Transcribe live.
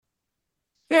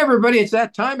Hey, everybody, it's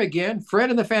that time again. Fred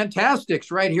and the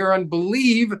Fantastics right here on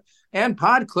Believe and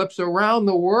pod clips around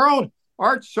the world.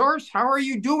 Art Source, how are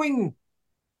you doing?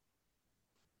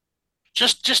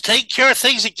 Just taking care of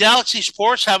things at Galaxy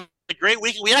Sports. Have a great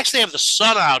week. We actually have the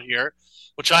sun out here,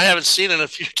 which I haven't seen in a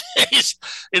few days,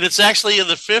 and it's actually in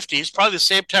the 50s, probably the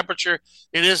same temperature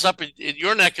it is up in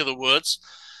your neck of the woods.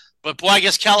 But boy, I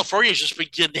guess California's just been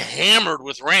getting hammered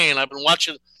with rain. I've been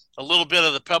watching a little bit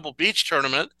of the Pebble Beach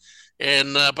tournament,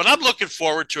 and but I'm looking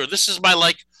forward to it. This is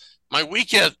my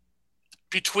weekend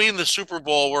between the Super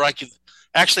Bowl where I can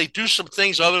actually do some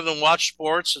things other than watch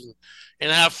sports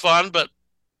and have fun. But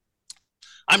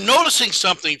I'm noticing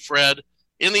something, Fred,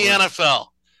 in the What? NFL.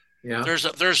 Yeah.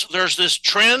 There's this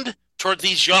trend toward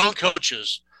these young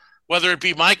coaches, whether it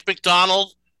be Mike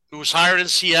Macdonald, who was hired in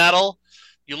Seattle.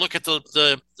 You look at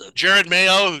the Jared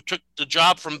Mayo, who took the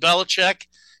job from Belichick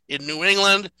in New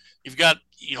England. You've got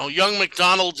young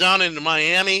McDonald down in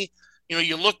Miami.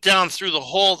 You look down through the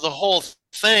whole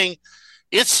thing.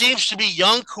 It seems to be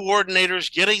young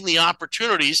coordinators getting the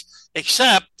opportunities,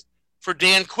 except for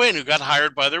Dan Quinn, who got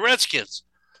hired by the Redskins.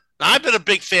 Now, I've been a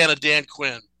big fan of Dan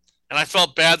Quinn, and I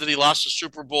felt bad that he lost the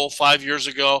Super Bowl 5 years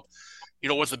ago,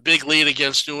 with a big lead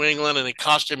against New England, and it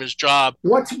cost him his job.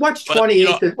 What's But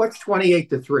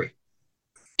 28-3?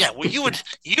 yeah, well, you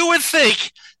would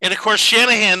think, and of course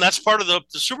Shanahan, that's part of the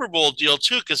Super Bowl deal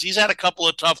too, because he's had a couple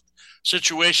of tough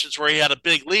situations where he had a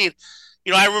big lead.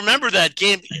 I remember that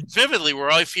game vividly, where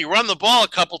if he run the ball a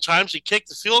couple times, he kicked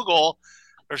the field goal.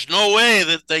 There's no way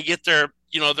that they get their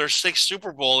sixth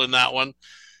Super Bowl in that one.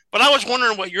 But I was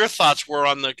wondering what your thoughts were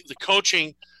on the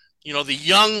coaching,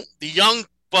 the young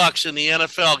bucks in the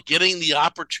NFL getting the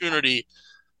opportunity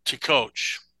to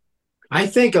coach. I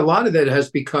think a lot of that has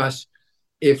because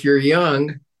if you're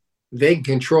young, they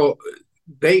control.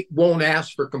 They won't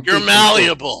ask for You're complete control.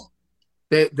 malleable.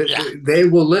 They, Yeah. they they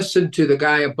will listen to the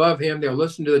guy above him. They'll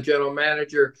listen to the general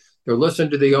manager. They'll listen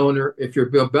to the owner. If you're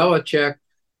Bill Belichick,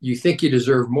 you think you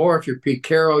deserve more. If you're Pete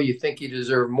Carroll, you think you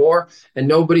deserve more. And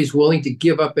nobody's willing to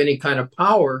give up any kind of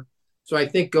power. So I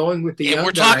think going with the And we're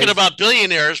young talking guys, about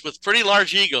billionaires with pretty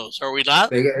large egos, are we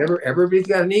not? everybody's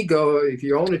got an ego. If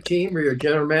you own a team or you're a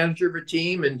general manager of a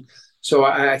team, and so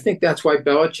I think that's why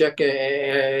Belichick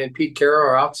and Pete Carroll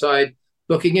are outside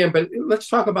looking in. But let's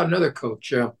talk about another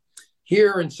coach.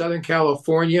 Here in Southern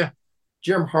California,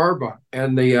 Jim Harbaugh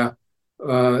and the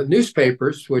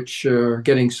newspapers, which are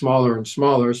getting smaller and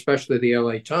smaller, especially the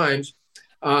LA Times,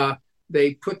 uh,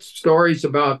 they put stories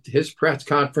about his press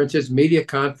conferences, media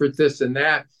conference, this and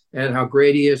that, and how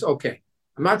great he is. Okay,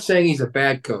 I'm not saying he's a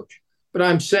bad coach, but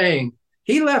I'm saying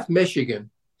he left Michigan,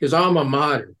 his alma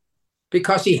mater,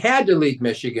 because he had to leave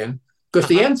Michigan because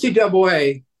the Uh-huh.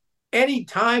 NCAA, any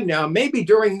time now, maybe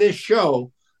during this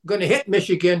show, going to hit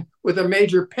Michigan with a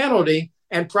major penalty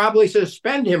and probably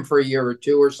suspend him for a year or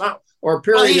two or something or a Well,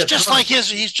 period he's of just time. like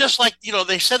he's just like,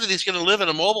 they said that he's going to live in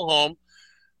a mobile home,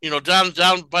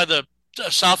 down by the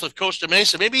south of Costa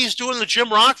Mesa. Maybe he's doing the Jim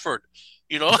Rockford,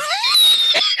 you know,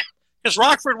 because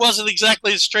Rockford wasn't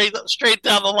exactly a straight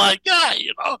down the line guy,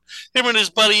 him and his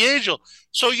buddy Angel.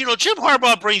 So, Jim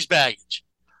Harbaugh brings baggage,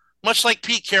 much like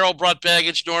Pete Carroll brought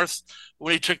baggage north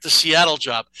when he took the Seattle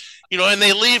job, and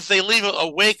they leave a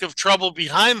wake of trouble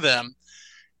behind them.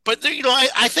 But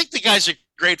I think the guy's a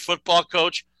great football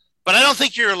coach, but I don't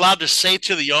think you're allowed to say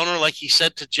to the owner, like he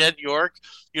said to Jed York,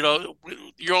 you know,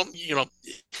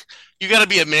 you got to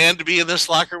be a man to be in this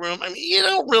locker room. I mean, you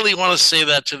don't really want to say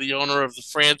that to the owner of the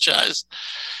franchise,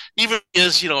 even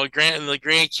as the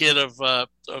grandkid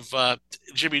of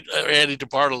Jimmy Andy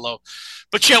DeBartolo.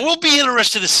 But yeah, we'll be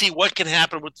interested to see what can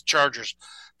happen with the Chargers,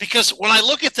 because when I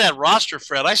look at that roster,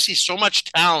 Fred, I see so much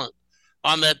talent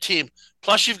on that team.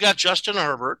 Plus, you've got Justin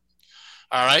Herbert.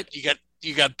 All right, you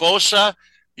got Bosa.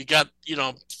 You got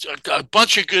a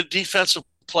bunch of good defensive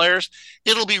players.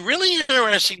 It'll be really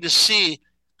interesting to see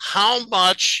how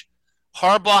much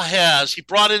Harbaugh has. He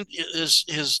brought in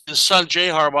his son Jay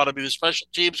Harbaugh to be the special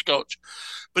teams coach,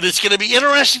 but it's going to be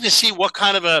interesting to see what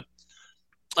kind of a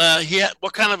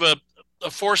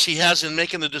force he has in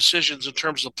making the decisions in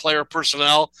terms of player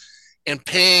personnel and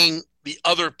paying the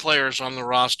other players on the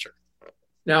roster.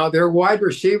 Now, their wide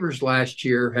receivers last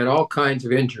year had all kinds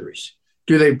of injuries.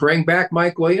 Do they bring back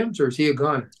Mike Williams or is he a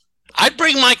goner? I'd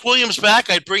bring Mike Williams back.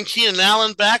 I'd bring Keenan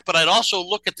Allen back, but I'd also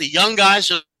look at the young guys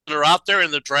that are out there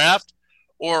in the draft,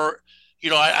 or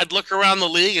I'd look around the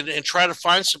league and try to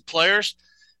find some players.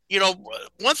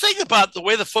 One thing about the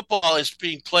way the football is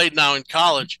being played now in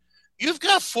college, you've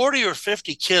got 40 or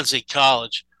 50 kids in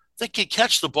college that can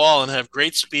catch the ball and have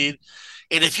great speed.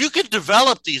 And if you could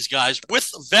develop these guys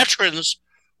with veterans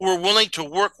who are willing to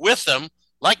work with them,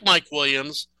 like Mike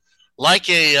Williams, like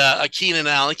a Keenan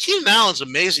Allen. Keenan Allen's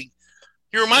amazing.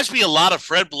 He reminds me a lot of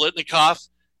Fred Biletnikoff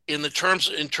in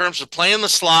terms of playing the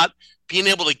slot, being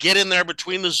able to get in there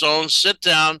between the zones, sit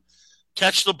down,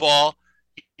 catch the ball.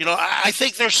 I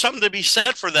think there's something to be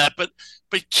said for that. But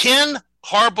can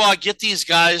Harbaugh get these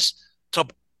guys to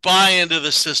buy into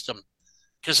the system?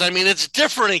 Because I mean, it's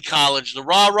different in college. The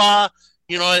rah rah,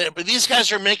 but these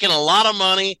guys are making a lot of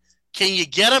money. Can you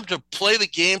get them to play the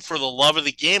game for the love of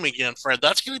the game again, Fred?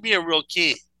 That's going to be a real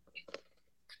key.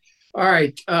 All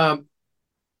right.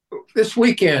 This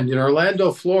weekend in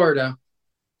Orlando, Florida,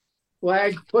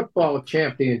 flag football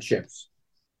championships.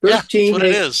 13, that's what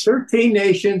it is. 13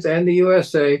 nations and the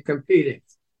USA competing.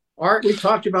 Art, we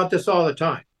talked about this all the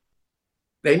time.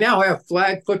 They now have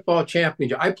flag football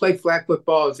championship. I played flag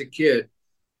football as a kid.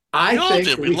 I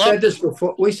think we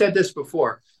said this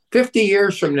before. 50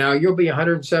 years from now, you'll be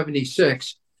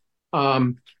 176.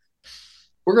 We're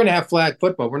going to have flag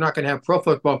football. We're not going to have pro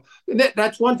football.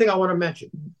 That's one thing I want to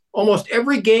mention. Almost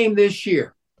every game this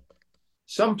year,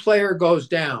 some player goes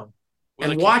down.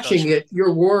 And watching it,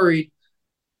 you're worried.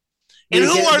 And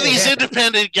who are these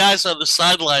independent guys on the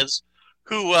sidelines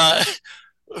who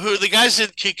the guys in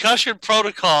concussion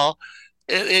protocol,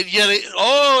 and yet,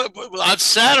 on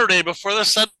Saturday before the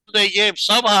Sunday game,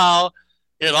 somehow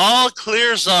it all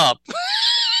clears up.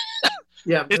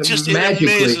 Yeah, it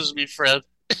amazes me, Fred.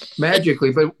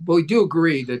 Magically, but we do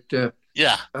agree that.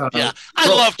 I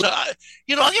love to.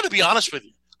 I'm going to be honest with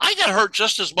you. I got hurt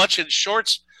just as much in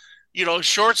shorts,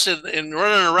 and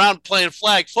running around playing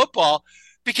flag football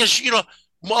because a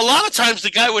lot of times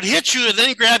the guy would hit you and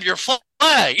then grab your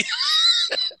flag.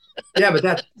 Yeah, but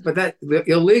that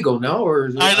illegal, no? Or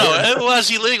I know it was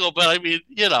illegal, but I mean,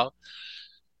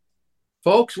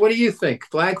 folks, what do you think?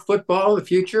 Flag football, the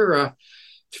future?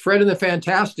 Fred and the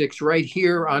Fantastics, right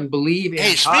here on Believe.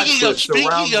 Hey, speaking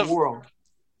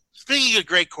of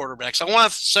great quarterbacks, I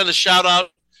want to send a shout out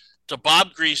to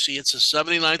Bob Greasy. It's his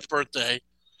 79th birthday,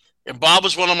 and Bob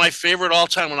was one of my favorite all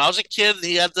time. When I was a kid,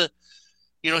 he had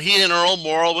he and Earl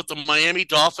Morrall with the Miami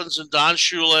Dolphins and Don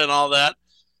Shula and all that.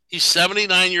 He's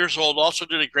 79 years old, also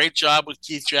did a great job with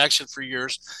Keith Jackson for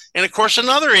years. And, of course,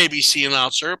 another ABC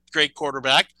announcer, great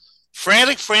quarterback,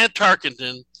 Frantic Fran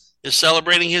Tarkenton, is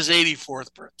celebrating his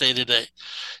 84th birthday today.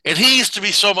 And he used to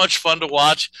be so much fun to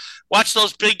watch. Watch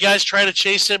those big guys try to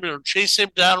chase him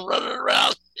down, running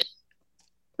around.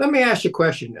 Let me ask you a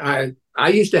question. I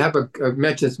used to have, I've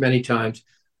mentioned this many times,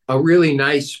 a really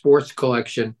nice sports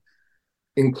collection,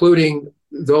 including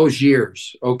those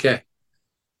years. Okay.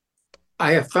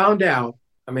 I have found out,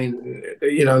 I mean,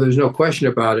 there's no question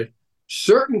about it.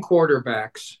 Certain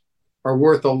quarterbacks are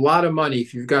worth a lot of money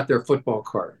if you've got their football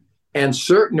card, and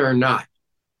certain are not.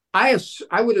 I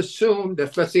would assume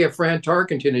that, let's say, a Fran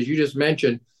Tarkenton, as you just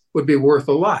mentioned, would be worth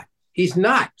a lot. He's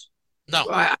not. No.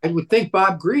 I would think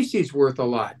Bob Greasy's worth a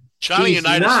lot. Johnny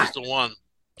Unitas is the one.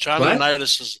 Johnny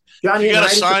Unitas is. You got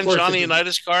to sign Johnny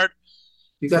Unitas card.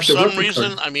 For some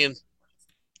reason, I mean,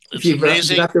 it's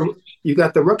amazing. You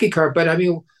got the rookie card, but I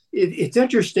mean, it's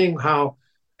interesting how,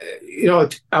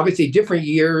 it's obviously different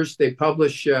years. They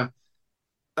publish a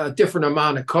different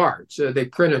amount of cards. They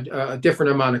print a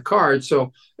different amount of cards.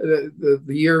 So the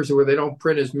years where they don't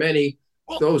print as many,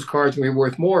 those cards may be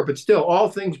worth more. But still, all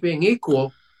things being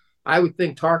equal, I would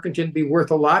think Tarkenton would be worth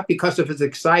a lot because of his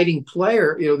exciting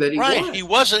player, that he was. Right, he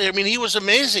wasn't. I mean, he was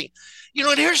amazing.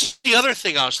 And here's the other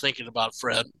thing I was thinking about,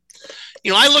 Fred.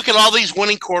 I look at all these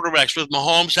winning quarterbacks with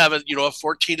Mahomes having, a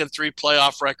 14-3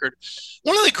 playoff record.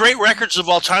 One of the great records of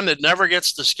all time that never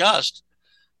gets discussed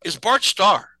is Bart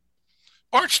Starr.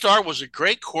 Bart Starr was a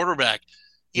great quarterback.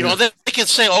 They can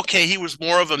say, okay, he was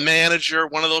more of a manager,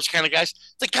 one of those kind of guys.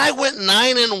 The guy went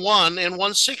 9-1 and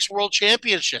won 6 world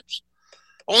championships.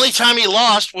 Only time he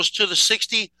lost was to the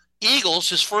 '60 Eagles,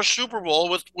 his first Super Bowl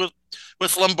with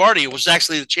Lombardi. It was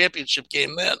actually the championship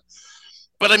game then.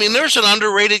 But I mean, there's an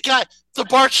underrated guy. The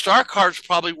Bart Starr card's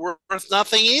probably worth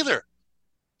nothing either.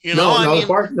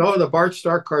 The Bart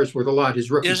Starr card's worth a lot.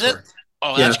 His rookie is it? Card.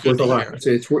 Oh, that's good worth a lot.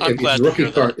 It's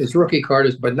rookie card. His rookie card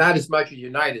is, but not as much as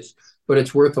Unitas, but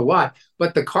it's worth a lot.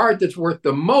 But the card that's worth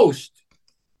the most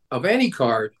of any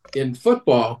card in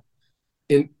football,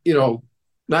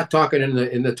 not talking in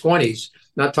the 20s,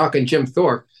 not talking Jim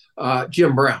Thorpe,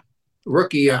 Jim Brown,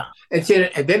 rookie. And they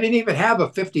didn't even have a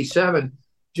 57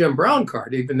 Jim Brown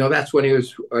card, even though that's when he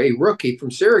was a rookie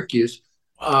from Syracuse.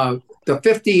 The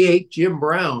 58 Jim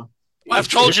Brown. Well, I've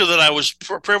told you that I was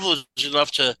privileged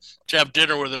enough to have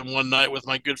dinner with him one night with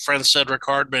my good friend Cedric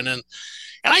Hardman, and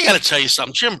I got to tell you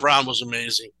something. Jim Brown was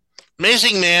amazing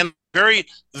man, very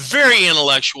very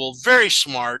intellectual, very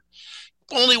smart.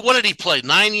 only what did he play?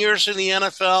 9 years in the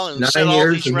NFL and set Nine all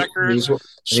years, these records.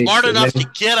 Smart and enough then to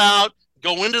get out,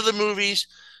 go into the movies.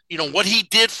 What he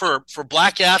did for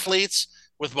black athletes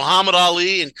with Muhammad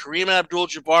Ali and Kareem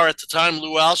Abdul-Jabbar at the time,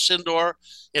 Lou Alcindor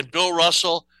and Bill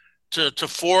Russell to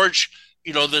forge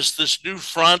this new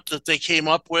front that they came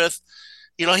up with.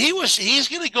 He's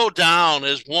going to go down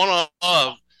as one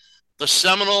of the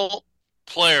seminal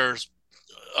players,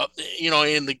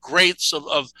 in the greats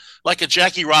of like a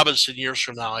Jackie Robinson years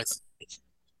from now. I think.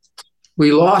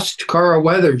 we lost Carl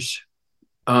Weathers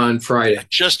on Friday. I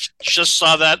just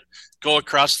saw that go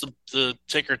across the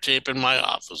ticker tape in my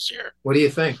office here. What do you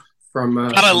think?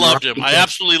 God, I loved him. I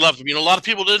absolutely loved him. A lot of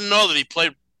people didn't know that he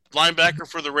played linebacker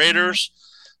for the Raiders.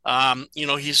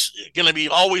 He's going to be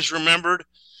always remembered,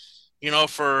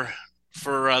 for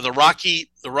the Rocky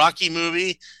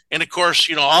movie, and of course,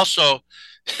 also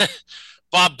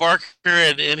Bob Barker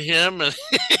and him, and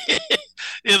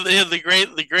in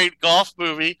the great golf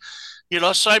movie.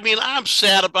 So I mean, I'm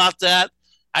sad about that.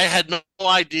 I had no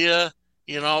idea,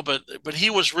 but he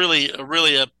was really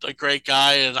a great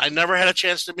guy, and I never had a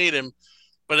chance to meet him.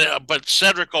 But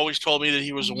Cedric always told me that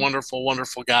he was a wonderful,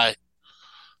 wonderful guy.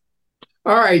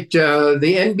 All right, the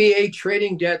NBA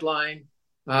trading deadline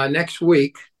next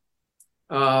week.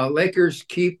 Lakers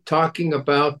keep talking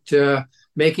about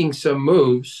making some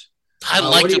moves. I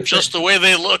liked them just the way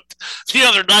they looked the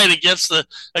other night against the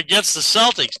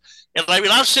Celtics. And I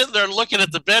mean, I'm sitting there looking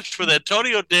at the bench with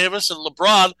Antonio Davis and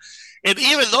LeBron, and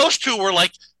even those two were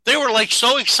like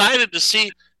so excited to see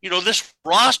this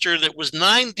roster that was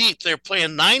 9 deep. They're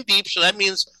playing 9 deep, so that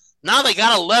means now they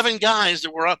got 11 guys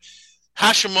that were up.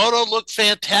 Hashimoto looked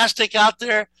fantastic out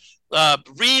there.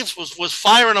 Reeves was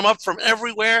firing them up from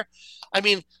everywhere. I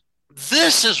mean,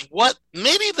 this is what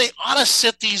maybe they ought to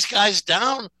sit these guys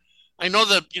down. I know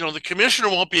that the commissioner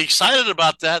won't be excited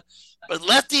about that, but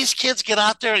let these kids get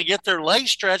out there and get their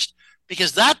legs stretched,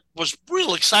 because that was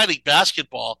real exciting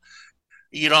basketball.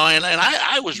 And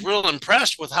I was real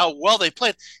impressed with how well they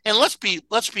played. And let's be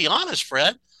honest,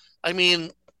 Fred. I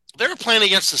mean, they were playing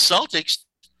against the Celtics.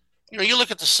 You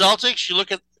look at the Celtics, you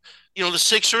look at the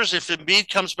Sixers. If Embiid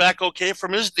comes back okay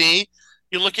from his knee,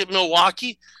 you look at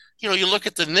Milwaukee. You look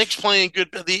at the Knicks playing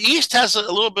good. The East has a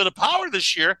little bit of power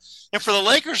this year, and for the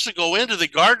Lakers to go into the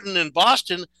Garden in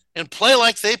Boston and play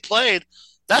like they played,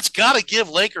 that's got to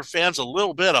give Laker fans a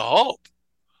little bit of hope.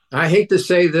 I hate to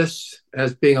say this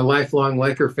as being a lifelong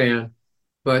Laker fan,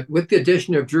 but with the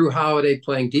addition of Drew Holiday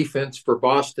playing defense for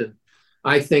Boston,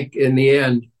 I think in the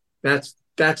end that's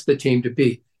the team to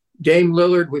beat. Dame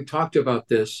Lillard, we've talked about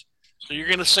this. So you're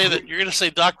going to say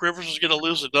Doc Rivers is going to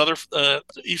lose another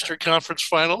Eastern Conference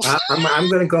Finals? I'm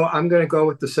going to go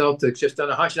with the Celtics just on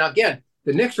a hunch. Now again,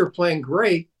 the Knicks are playing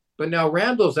great, but now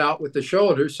Randall's out with the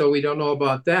shoulder, so we don't know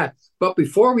about that. But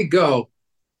before we go,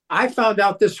 I found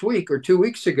out this week or 2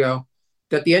 weeks ago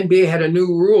that the NBA had a new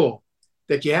rule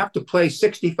that you have to play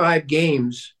 65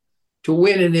 games to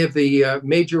win any of the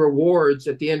major awards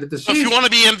at the end of the season. If you want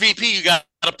to be MVP, you got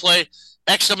to play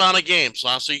X amount of games,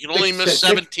 so you can only miss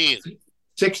 17.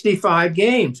 65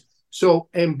 games. So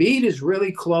Embiid is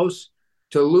really close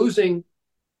to losing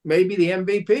maybe the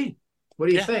MVP. What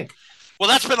do you think? Well,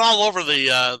 that's been all over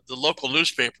the local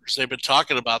newspapers. They've been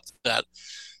talking about that.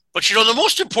 But the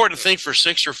most important thing for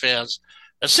Sixer fans,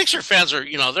 and Sixer fans are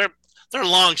they're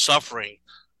long suffering.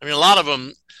 I mean, a lot of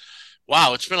them.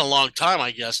 Wow, it's been a long time, I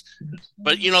guess.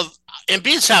 But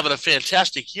Embiid's having a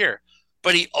fantastic year,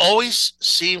 but he always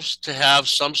seems to have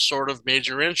some sort of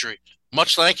major injury,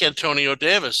 much like Antonio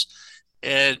Davis.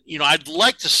 And I'd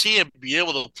like to see him be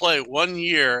able to play 1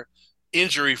 year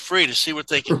injury free to see what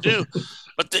they can do.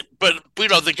 But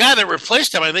the guy that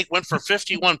replaced him, I think, went for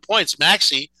 51 points,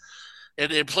 Maxey,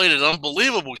 and played an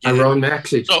unbelievable game. Aaron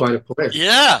Maxey's quite a player.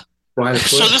 Yeah.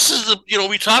 So this is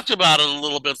we talked about it a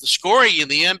little bit. The scoring in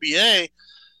the NBA.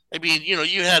 I mean,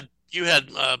 you had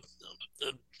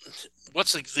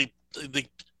what's the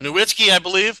Nowitzki, I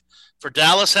believe, for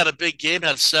Dallas had a big game,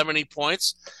 had 70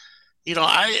 points.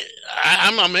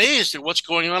 I'm amazed at what's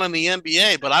going on in the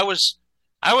NBA, but I was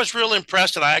real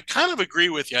impressed, and I kind of agree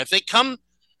with you. I think come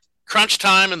crunch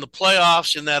time in the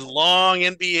playoffs in that long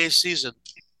NBA season,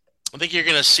 I think you're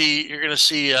going to see.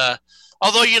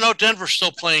 Although Denver's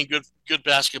still playing good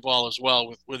basketball as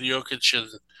well with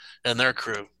Jokic and their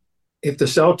crew. If the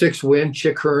Celtics win,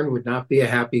 Chick Hearn would not be a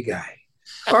happy guy.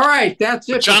 All right, that's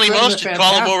it. Johnny Most would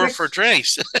call him over for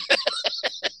drinks.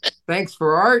 Thanks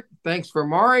for Art. Thanks for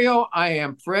Mario. I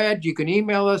am Fred. You can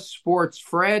email us,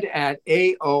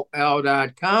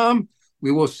 sportsfred@aol.com.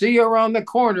 We will see you around the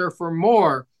corner for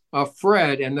more of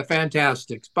Fred and the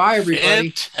Fantastics. Bye, everybody.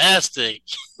 Fantastic.